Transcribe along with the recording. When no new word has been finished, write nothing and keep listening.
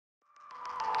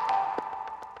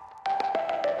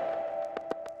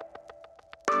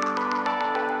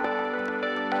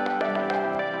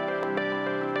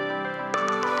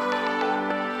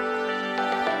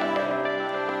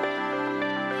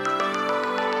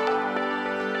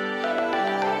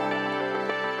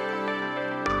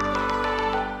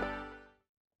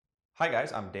Hi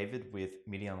guys, I'm David with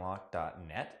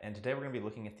MediaUnlock.net, and today we're going to be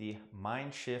looking at the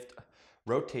MindShift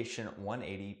Rotation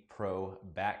 180 Pro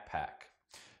backpack.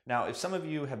 Now, if some of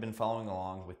you have been following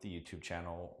along with the YouTube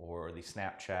channel or the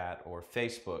Snapchat or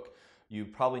Facebook, you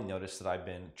probably noticed that I've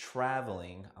been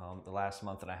traveling the last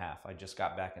month and a half. I just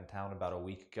got back in town about a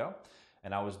week ago,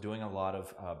 and I was doing a lot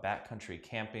of backcountry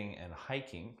camping and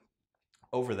hiking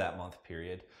over that month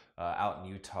period out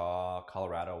in Utah,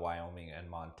 Colorado, Wyoming, and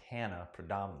Montana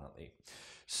predominantly.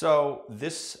 So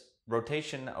this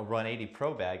Rotation 180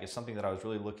 Pro bag is something that I was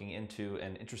really looking into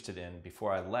and interested in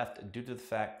before I left due to the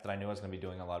fact that I knew I was going to be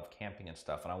doing a lot of camping and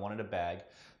stuff, and I wanted a bag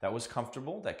that was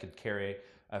comfortable, that could carry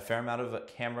a fair amount of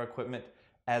camera equipment,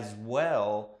 as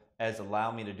well as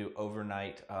allow me to do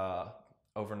overnight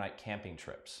camping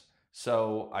trips.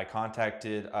 So I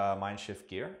contacted MindShift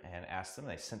Gear and asked them.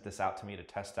 They sent this out to me to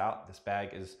test out. This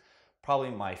bag is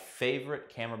probably my favorite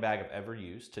camera bag I've ever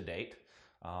used to date.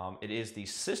 It is the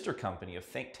sister company of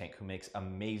ThinkTank, who makes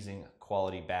amazing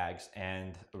quality bags,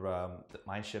 and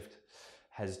MindShift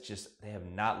they have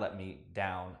not let me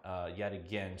down yet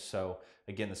again. So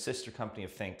again, the sister company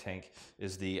of ThinkTank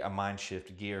is the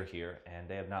MindShift Gear here, and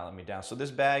they have not let me down. So this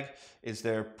bag is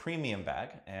their premium bag,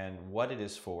 and what it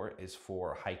is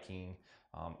for hiking,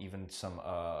 even some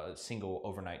single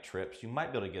overnight trips. You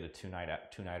might be able to get a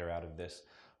two-nighter out of this.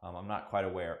 I'm not quite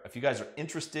aware. If you guys are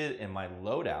interested in my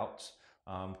loadouts,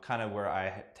 kind of where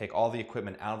I take all the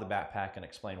equipment out of the backpack and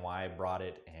explain why I brought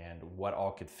it and what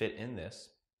all could fit in this,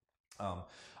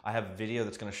 I have a video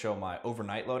that's going to show my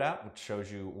overnight loadout, which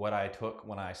shows you what I took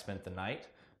when I spent the night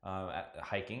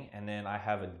hiking, and then I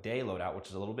have a day loadout, which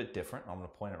is a little bit different. I'm going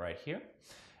to point it right here,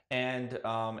 and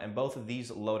both of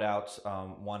these loadouts,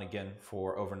 one again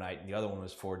for overnight, and the other one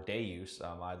was for day use.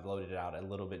 I loaded it out a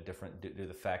little bit different due to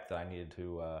the fact that I needed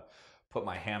to put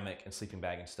my hammock and sleeping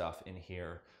bag and stuff in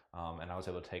here, and I was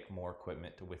able to take more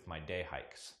equipment with my day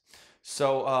hikes.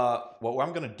 So what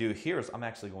I'm going to do here is I'm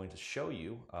actually going to show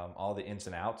you all the ins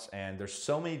and outs, and there's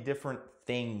so many different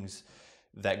things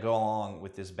that go along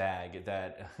with this bag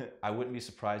that I wouldn't be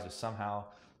surprised if somehow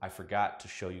I forgot to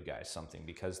show you guys something,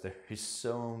 because there is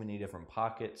so many different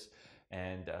pockets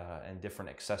and different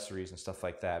accessories and stuff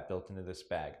like that built into this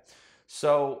bag.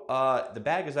 So the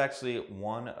bag is actually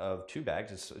one of two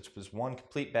bags. It's one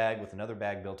complete bag with another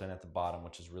bag built in at the bottom,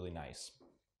 which is really nice.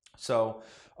 So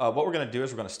what we're going to do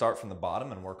is we're going to start from the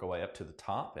bottom and work our way up to the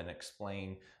top and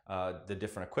explain the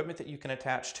different equipment that you can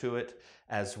attach to it,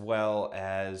 as well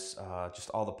as just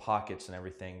all the pockets and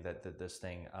everything that this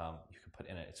thing you can put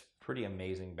in it. It's a pretty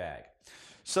amazing bag.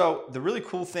 So the really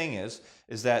cool thing is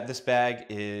that this bag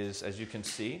is, as you can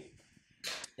see,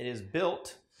 it is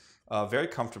built very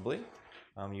comfortably.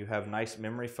 You have nice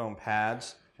memory foam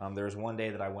pads. There was one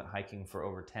day that I went hiking for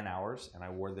over 10 hours, and I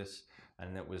wore this,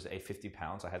 and it was a 50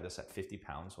 pounds. I had this at 50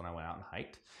 pounds when I went out and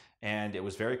hiked, and it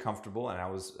was very comfortable, and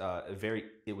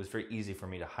it was very easy for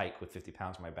me to hike with 50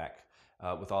 pounds on my back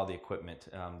with all the equipment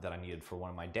that I needed for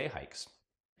one of my day hikes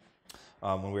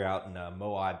when we were out in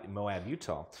Moab,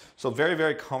 Utah. So very,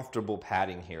 very comfortable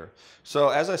padding here. So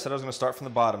as I said, I was going to start from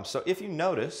the bottom. So if you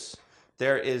notice,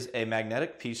 there is a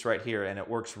magnetic piece right here, and it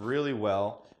works really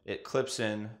well. It clips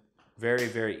in very,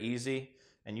 very easy,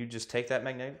 and you just take that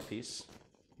magnetic piece,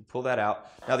 you pull that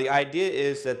out. Now the idea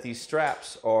is that these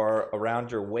straps are around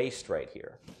your waist right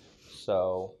here.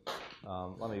 So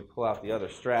let me pull out the other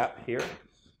strap here.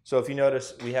 So if you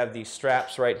notice, we have these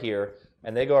straps right here,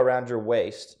 and they go around your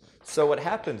waist. So what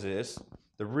happens is,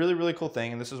 the really, really cool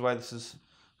thing, and this is why this is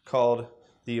called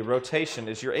the rotation,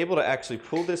 is you're able to actually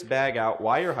pull this bag out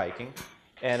while you're hiking,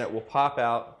 and it will pop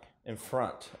out in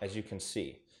front, as you can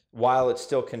see, while it's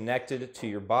still connected to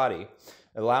your body,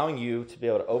 allowing you to be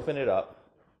able to open it up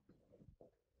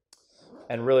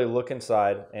and really look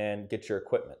inside and get your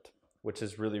equipment, which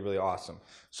is really, really awesome.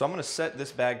 So I'm going to set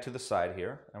this bag to the side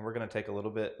here, and we're going to take a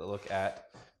look at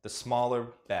the smaller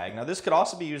bag. Now this could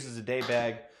also be used as a day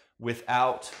bag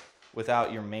without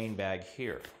your main bag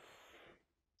here.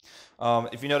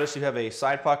 If you notice, you have a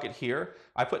side pocket here.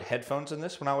 I put headphones in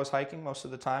this when I was hiking most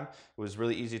of the time. It was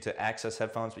really easy to access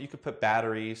headphones, but you could put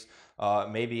batteries,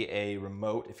 maybe a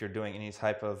remote if you're doing any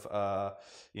type of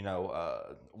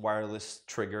wireless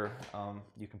trigger.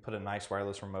 You can put a nice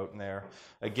wireless remote in there.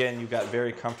 Again, you've got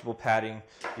very comfortable padding.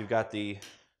 You've got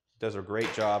does a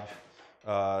great job.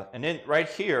 And then right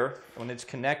here, when it's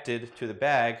connected to the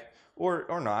bag,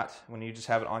 or not, when you just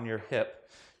have it on your hip,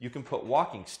 you can put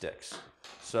walking sticks.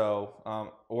 So,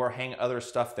 or hang other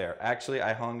stuff there. Actually,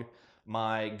 I hung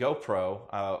my GoPro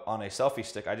on a selfie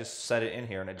stick. I just set it in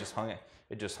here, and it just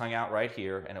hung out right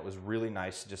here, and it was really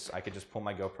nice. I could just pull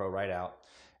my GoPro right out,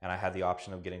 and I had the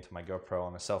option of getting to my GoPro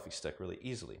on a selfie stick really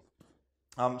easily.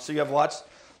 So you have lots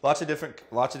of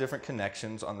different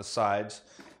connections on the sides.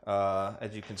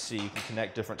 As you can see, you can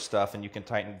connect different stuff and you can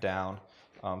tighten it down.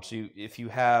 If you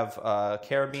have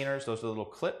carabiners, those are the little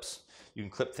clips. You can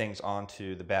clip things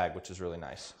onto the bag, which is really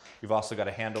nice. You've also got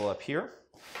a handle up here.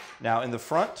 Now in the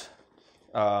front,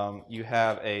 you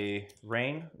have a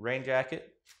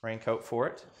raincoat for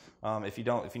it. If you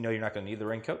know you're not going to need the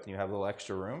raincoat, then you have a little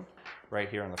extra room right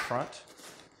here in the front.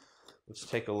 Let's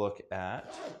take a look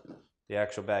at the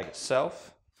actual bag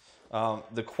itself.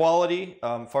 The quality,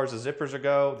 as far as the zippers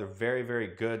go, they're very, very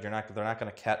good. They're not going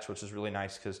to catch, which is really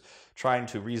nice because trying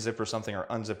to re-zipper something or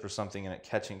unzipper something and it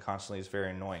catching constantly is very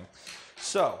annoying.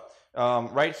 So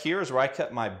right here is where I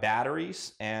kept my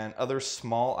batteries and other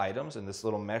small items in this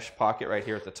little mesh pocket right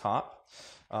here at the top.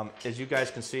 As you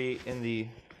guys can see in the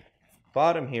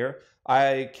bottom here,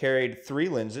 I carried 3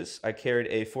 lenses. I carried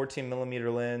a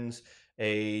 14mm lens,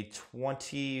 a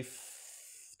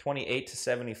 28 to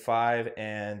 75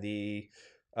 and the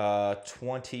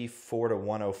 24 to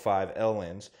 105 L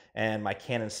lens, and my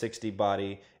Canon 60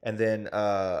 body, and then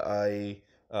a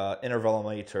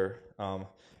intervalometer.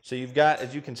 So you've got,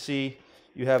 as you can see,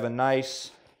 you have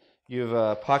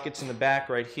pockets in the back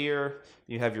right here.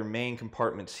 You have your main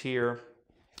compartments here,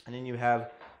 and then you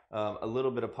have a little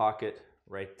bit of pocket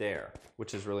right there,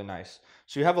 which is really nice.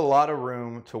 So you have a lot of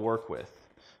room to work with.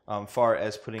 Far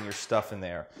as putting your stuff in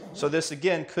there. So this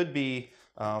again could be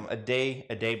a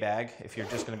day bag if you're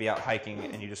just going to be out hiking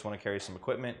and you just want to carry some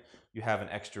equipment. You have an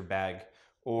extra bag,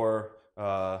 or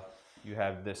you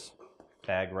have this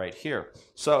bag right here.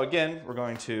 So again, we're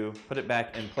going to put it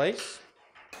back in place.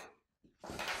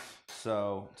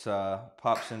 So it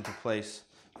pops into place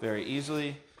very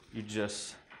easily. You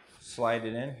just slide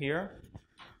it in here,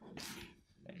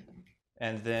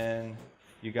 and then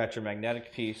you got your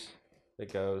magnetic piece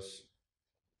that goes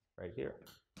right here.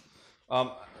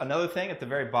 Another thing at the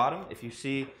very bottom, if you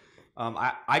see,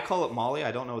 I call it MOLLE.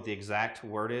 I don't know what the exact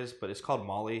word is, but it's called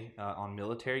MOLLE on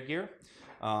military gear.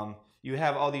 You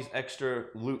have all these extra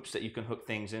loops that you can hook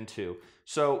things into.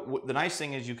 So the nice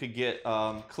thing is you could get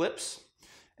clips,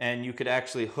 and you could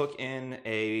actually hook in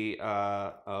a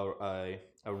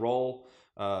roll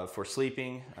for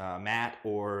sleeping, mat,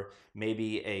 or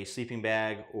maybe a sleeping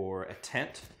bag or a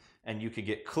tent. And you could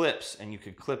get clips and you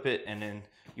could clip it, and then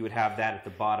you would have that at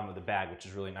the bottom of the bag, which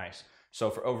is really nice.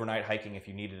 So for overnight hiking, if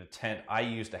you needed a tent, I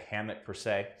used a hammock per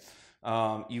se.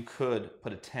 You could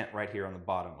put a tent right here on the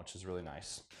bottom, which is really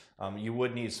nice. You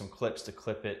would need some clips to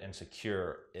clip it and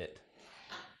secure it.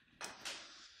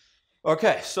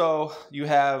 Okay, so you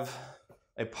have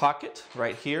a pocket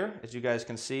right here, as you guys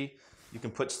can see. You can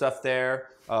put stuff there,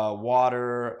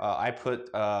 water.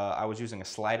 I was using a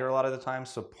slider a lot of the time,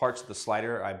 so parts of the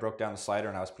slider, I broke down the slider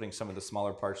and I was putting some of the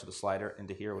smaller parts of the slider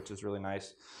into here, which is really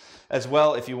nice. As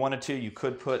well, if you wanted to, you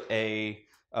could put a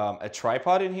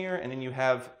tripod in here, and then you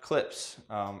have clips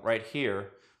right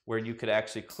here where you could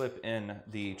actually clip in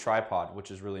the tripod, which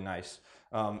is really nice.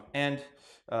 So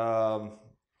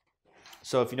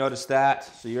if you notice that,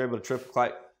 so you're able to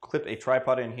clip a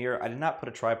tripod in here. I did not put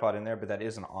a tripod in there, but that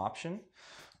is an option.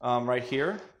 Right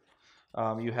here,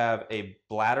 you have a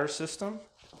bladder system.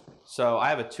 So I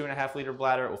have a 2.5 liter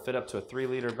bladder. It will fit up to a 3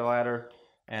 liter bladder.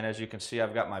 And as you can see,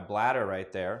 I've got my bladder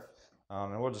right there.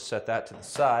 And we'll just set that to the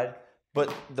side.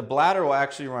 But the bladder will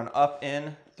actually run up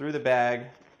in through the bag.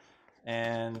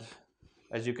 And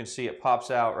as you can see, it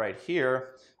pops out right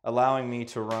here, allowing me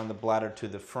to run the bladder to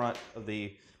the front of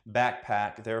the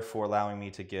backpack, therefore allowing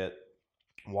me to get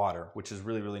water, which is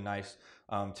really, really nice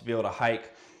to be able to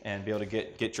hike and be able to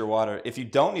get your water. If you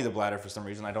don't need the bladder for some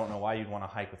reason, I don't know why you'd want to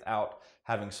hike without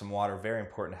having some water. Very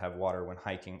important to have water when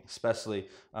hiking, especially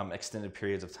extended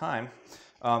periods of time.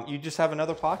 You just have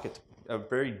another pocket, a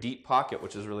very deep pocket,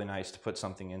 which is really nice to put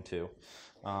something into.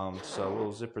 So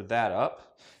we'll zipper that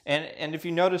up. And if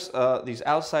you notice, these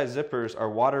outside zippers are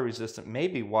water resistant,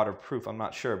 maybe waterproof, I'm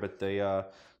not sure, but the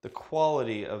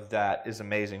quality of that is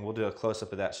amazing. We'll do a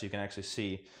close-up of that so you can actually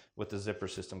see what the zipper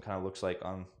system kind of looks like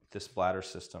on this bladder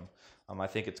system. I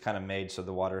think it's kind of made so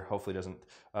the water hopefully doesn't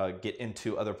get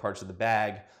into other parts of the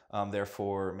bag,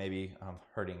 therefore maybe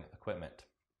hurting equipment.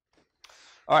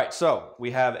 All right, so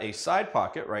we have a side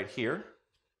pocket right here.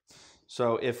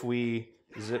 So if we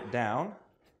zip down,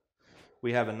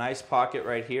 we have a nice pocket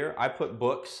right here. I put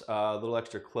books, a little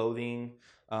extra clothing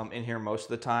in here most of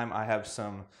the time. I have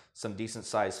some decent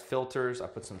sized filters. I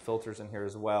put some filters in here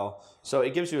as well. So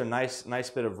it gives you a nice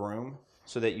bit of room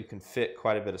so that you can fit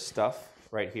quite a bit of stuff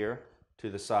right here to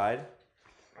the side.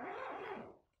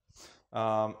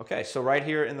 Okay, so right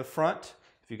here in the front,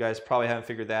 if you guys probably haven't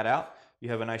figured that out, you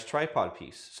have a nice tripod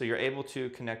piece. So you're able to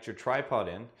connect your tripod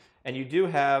in, and you do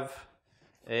have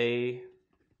a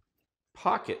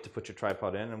pocket to put your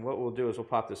tripod in. And what we'll do is we'll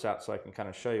pop this out so I can kind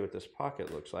of show you what this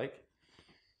pocket looks like.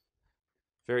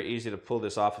 Very easy to pull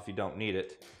this off if you don't need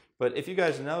it. But if you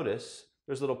guys notice,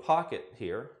 there's a little pocket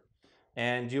here,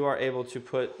 and you are able to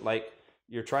put like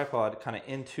your tripod kind of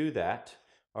into that,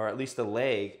 or at least the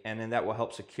leg, and then that will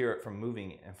help secure it from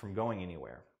moving and from going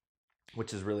anywhere,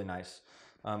 which is really nice.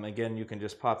 Again, you can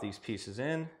just pop these pieces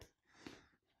in,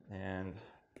 and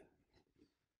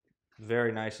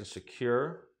very nice and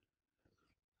secure.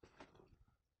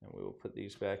 And we will put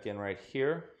these back in right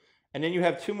here. And then you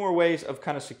have two more ways of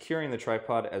kind of securing the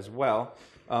tripod as well.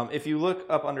 If you look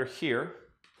up under here,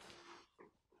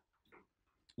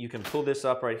 you can pull this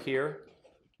up right here,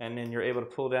 and then you're able to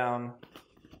pull down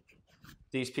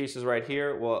these pieces right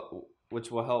here,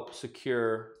 which will help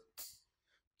secure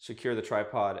the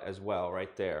tripod as well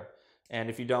right there. And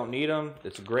if you don't need them,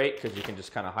 it's great because you can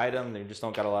just kind of hide them. You just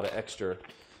don't got a lot of extra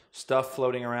stuff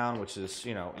floating around, which is,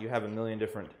 you know, you have a million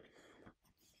different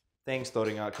things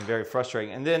floating out, can be very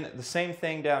frustrating. And then the same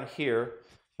thing down here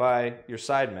by your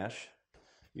side mesh.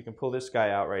 You can pull this guy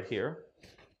out right here,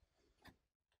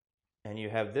 and you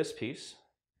have this piece,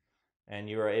 and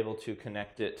you are able to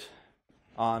connect it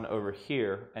on over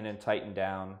here and then tighten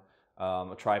down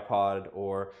a tripod.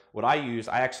 Or what I use,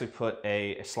 I actually put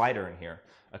a slider in here.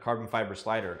 A carbon fiber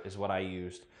slider is what I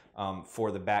used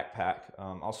for the backpack.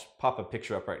 I'll pop a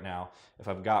picture up right now if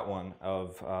I've got one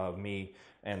of me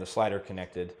and the slider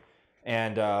connected.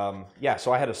 And yeah,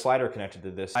 so I had a slider connected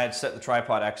to this. I had set the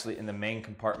tripod actually in the main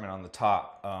compartment on the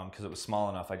top because it was small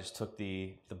enough. I just took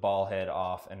the ball head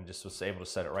off and just was able to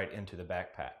set it right into the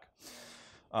backpack.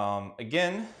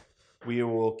 Again, we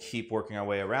will keep working our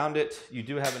way around it. You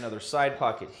do have another side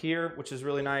pocket here, which is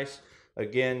really nice.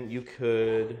 Again, you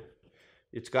could,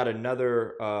 it's got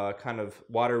another kind of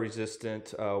water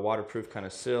resistant, waterproof kind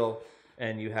of sill,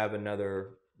 and you have another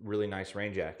really nice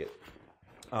rain jacket.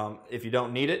 If you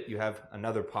don't need it, you have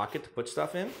another pocket to put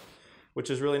stuff in, which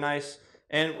is really nice.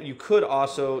 And you could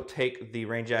also take the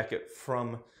rain jacket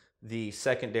from the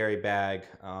secondary bag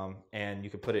and you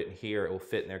could put it in here. It will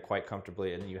fit in there quite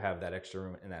comfortably, and you have that extra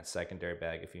room in that secondary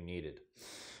bag if you needed.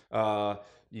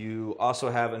 You also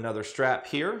have another strap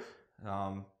here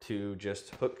to just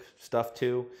hook stuff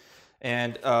to.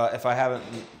 And if I haven't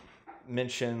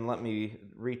mentioned, let me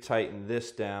retighten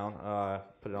this down.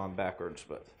 Put it on backwards,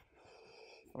 but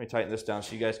let me tighten this down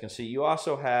so you guys can see. You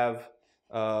also have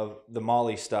the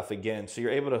MOLLE stuff again, so you're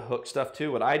able to hook stuff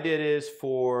too. What I did is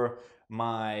for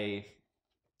my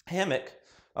hammock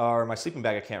or my sleeping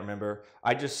bag, I can't remember,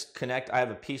 I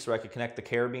have a piece where I could connect the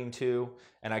carabine to,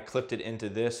 and I clipped it into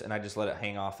this, and I just let it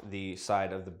hang off the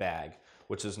side of the bag,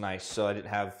 which is nice. So I didn't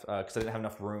have, because I didn't have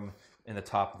enough room in the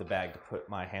top of the bag to put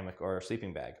my hammock or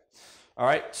sleeping bag. All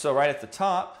right, so right at the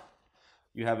top,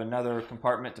 you have another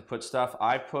compartment to put stuff.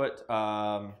 I put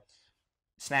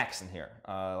snacks in here,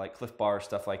 like Cliff Bar,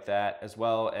 stuff like that, as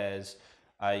well as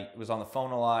I was on the phone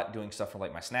a lot doing stuff for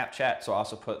like my Snapchat, so I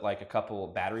also put like a couple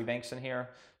battery banks in here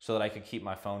so that I could keep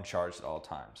my phone charged at all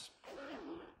times.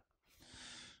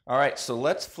 All right, so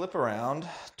let's flip around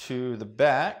to the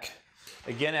back.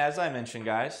 Again, as I mentioned,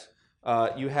 guys,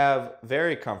 you have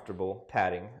very comfortable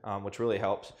padding, which really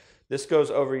helps. This goes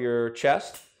over your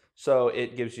chest, so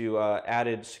it gives you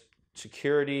added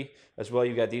security as well.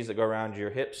 You got these that go around your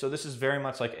hips. So this is very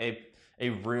much like a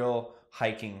real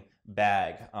hiking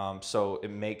bag. So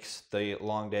it makes the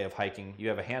long day of hiking. You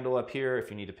have a handle up here if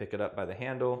you need to pick it up by the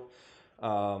handle.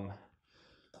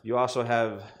 You also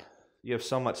have,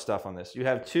 so much stuff on this. You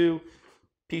have two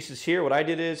pieces here. What I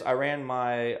did is I ran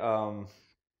my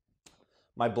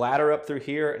my bladder up through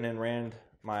here and then ran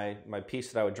my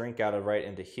piece that I would drink out of right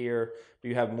into here.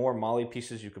 You have more MOLLE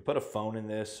pieces. You could put a phone in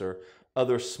this or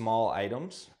other small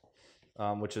items,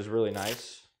 which is really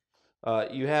nice.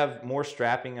 You have more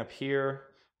strapping up here,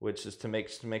 which is to make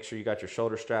sure you got your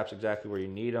shoulder straps exactly where you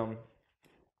need them.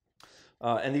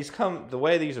 And these the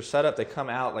way these are set up, they come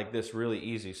out like this really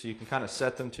easy. So you can kind of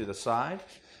set them to the side,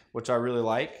 which I really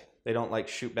like. They don't like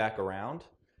shoot back around.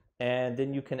 And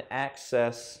then you can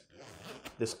access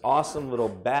this awesome little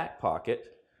back pocket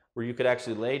where you could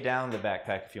actually lay down the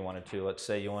backpack if you wanted to. Let's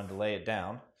say you wanted to lay it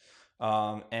down.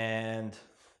 And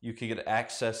you could get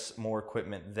access more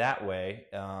equipment that way.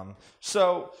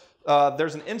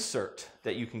 There's an insert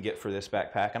that you can get for this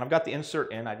backpack, and I've got the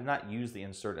insert in. I did not use the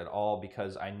insert at all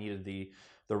because I needed the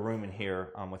room in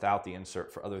here without the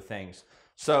insert for other things.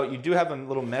 So you do have a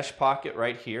little mesh pocket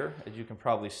right here, as you can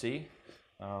probably see,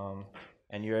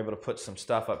 and you're able to put some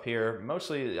stuff up here.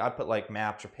 Mostly I put like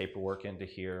maps or paperwork into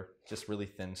here, just really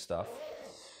thin stuff.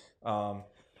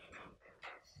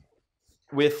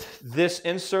 With this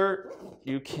insert,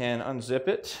 you can unzip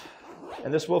it,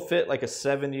 and this will fit like a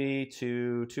 70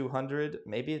 to 200,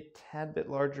 maybe a tad bit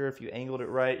larger if you angled it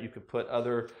right. You could put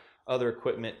other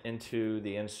equipment into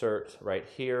the insert right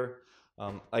here.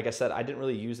 Like I said, I didn't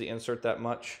really use the insert that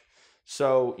much,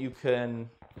 so you can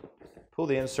pull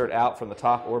the insert out from the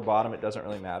top or bottom. It doesn't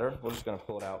really matter. We're just going to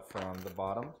pull it out from the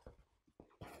bottom.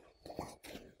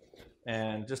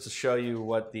 And just to show you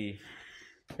what the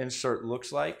insert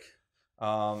looks like,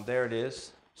 there it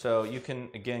is. So you can,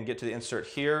 again, get to the insert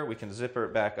here. We can zipper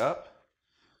it back up.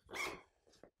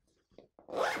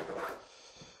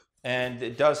 And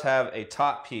it does have a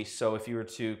top piece, so if you were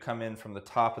to come in from the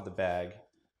top of the bag,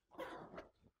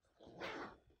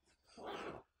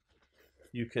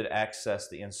 you could access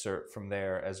the insert from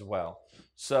there as well.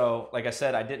 So, like I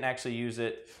said, I didn't actually use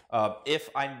it. If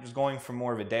I was going for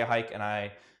more of a day hike and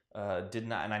I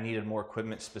I needed more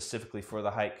equipment specifically for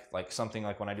the hike, like something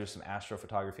like when I do some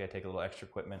astrophotography, I take a little extra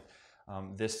equipment.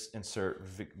 This insert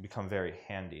become very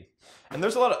handy. And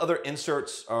there's a lot of other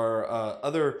inserts or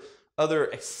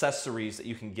other accessories that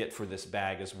you can get for this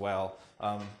bag as well.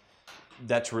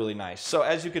 That's really nice. So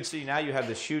as you can see, now you have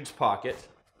this huge pocket,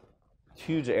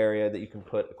 huge area that you can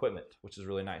put equipment, which is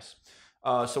really nice.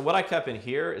 So what I kept in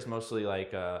here is mostly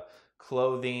like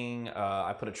clothing.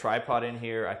 I put a tripod in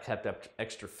here. I kept up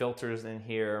extra filters in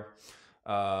here.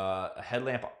 A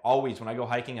headlamp. Always, when I go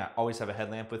hiking, I always have a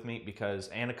headlamp with me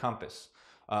and a compass.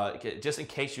 Just in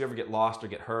case you ever get lost or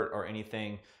get hurt or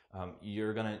anything,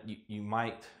 you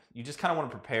just kind of want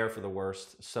to prepare for the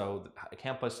worst. So a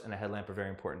compass and a headlamp are very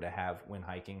important to have when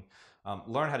hiking.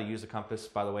 Learn how to use a compass,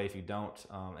 by the way, if you don't,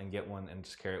 and get one and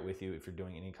just carry it with you if you're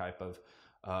doing any type of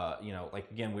like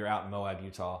again, we were out in Moab,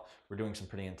 Utah. We're doing some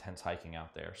pretty intense hiking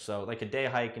out there. So like a day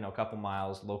hike, a couple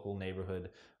miles, local neighborhood,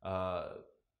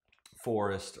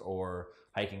 forest or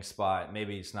hiking spot,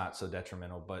 maybe it's not so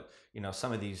detrimental, but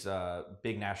some of these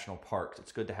big national parks,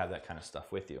 it's good to have that kind of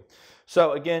stuff with you.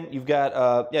 So again, you've got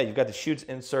the chutes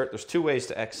insert. There's two ways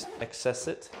to access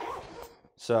it.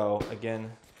 So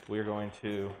again,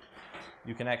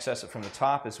 you can access it from the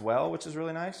top as well, which is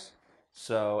really nice.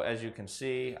 So as you can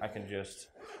see, I can just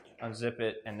unzip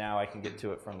it, and now I can get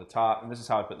to it from the top. And this is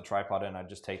how I put the tripod in. I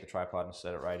just take the tripod and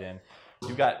set it right in.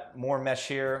 You've got more mesh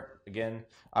here. Again,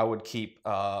 I would keep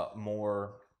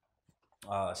more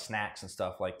snacks and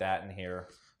stuff like that in here.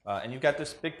 And you've got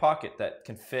this big pocket that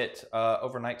can fit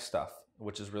overnight stuff,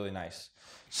 which is really nice.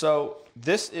 So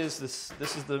this is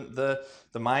the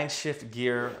MindShift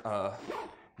Gear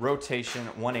Rotation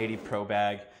 180 Pro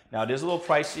bag. Now it is a little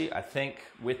pricey. I think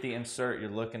with the insert, you're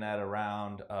looking at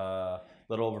around a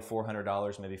little over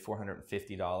 $400, maybe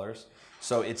 $450.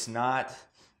 So it's not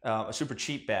a super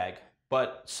cheap bag,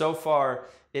 but so far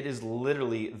it is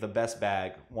literally the best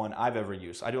one I've ever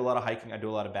used. I do a lot of hiking. I do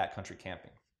a lot of backcountry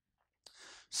camping.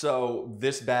 So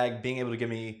this bag being able to give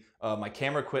me my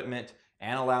camera equipment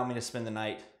and allow me to spend the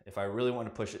night, if I really want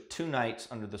to push it, 2 nights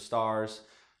under the stars,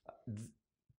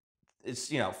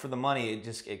 it's, for the money,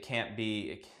 it's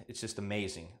just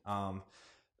amazing.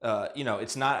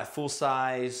 It's not a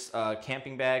full-size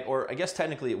camping bag, or I guess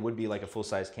technically it would be like a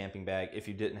full-size camping bag if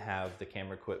you didn't have the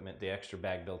camera equipment, the extra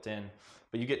bag built in.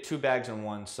 But you get 2 bags in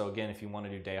one. So again, if you want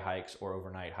to do day hikes or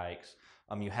overnight hikes,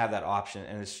 you have that option,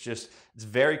 and it's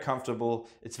very comfortable.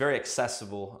 It's very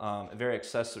accessible.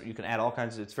 You can add all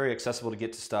kinds of. It's very accessible to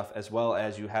get to stuff, as well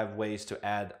as you have ways to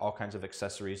add all kinds of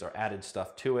accessories or added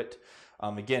stuff to it.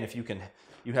 Again,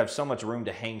 you have so much room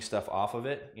to hang stuff off of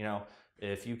it.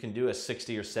 If you can do a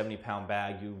 60 or 70 pound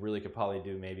bag, you really could probably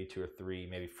do maybe 2 or 3,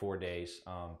 maybe 4 days.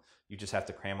 You just have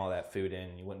to cram all that food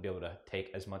in. You wouldn't be able to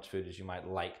take as much food as you might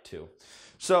like to.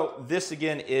 So this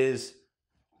again is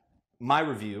my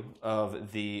review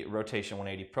of the Rotation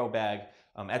 180 Pro bag.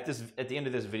 At the end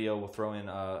of this video, we'll throw in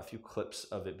a few clips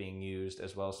of it being used,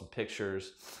 as well as some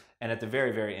pictures. And at the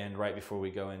very, very end, right before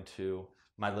we go into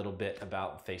my little bit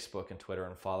about Facebook and Twitter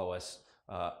and follow us,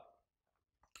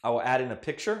 I will add in a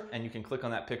picture, and you can click on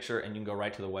that picture and you can go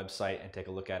right to the website and take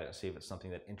a look at it and see if it's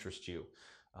something that interests you.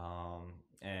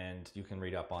 And you can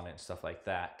read up on it and stuff like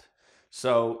that.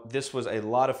 So this was a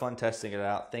lot of fun testing it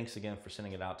out. Thanks again for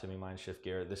sending it out to me, MindShift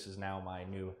Gear. This is now my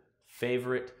new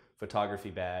favorite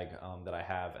photography bag that I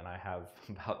have, and I have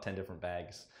about 10 different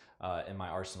bags in my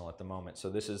arsenal at the moment. So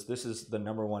this is the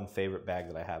 #1 favorite bag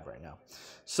that I have right now.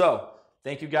 So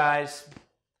thank you guys.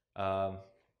 We'll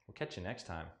catch you next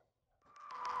time.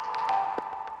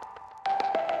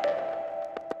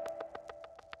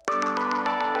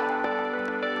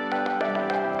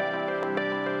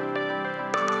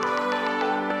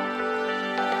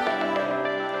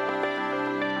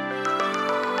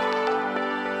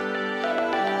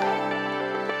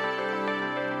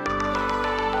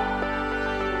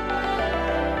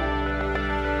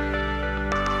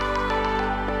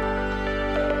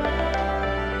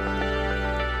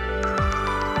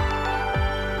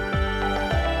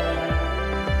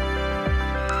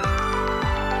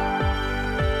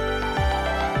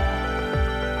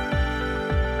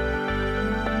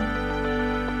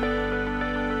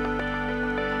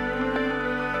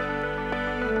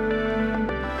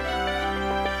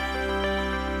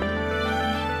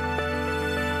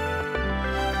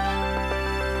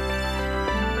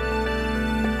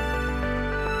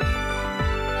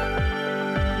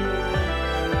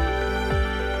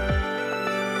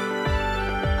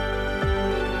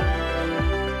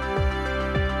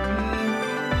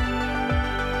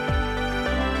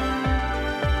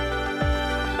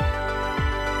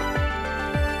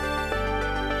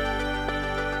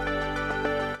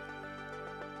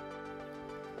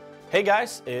 Hey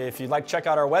guys, if you'd like to check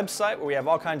out our website where we have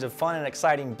all kinds of fun and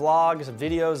exciting blogs,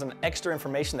 videos, and extra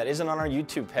information that isn't on our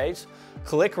YouTube page,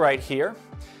 click right here.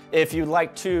 If you'd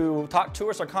like to talk to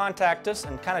us or contact us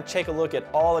and kind of take a look at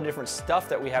all the different stuff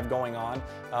that we have going on,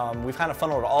 we've kind of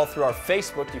funneled it all through our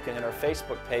Facebook. You can hit our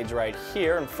Facebook page right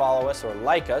here and follow us or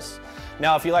like us.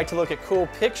 Now, if you like to look at cool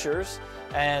pictures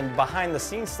and behind the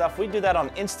scenes stuff, we do that on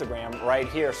Instagram right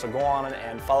here. So go on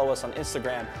and follow us on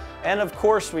Instagram. And of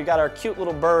course, we got our cute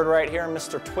little bird right here,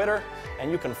 Mr. Twitter, and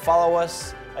you can follow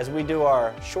us as we do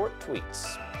our short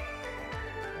tweets.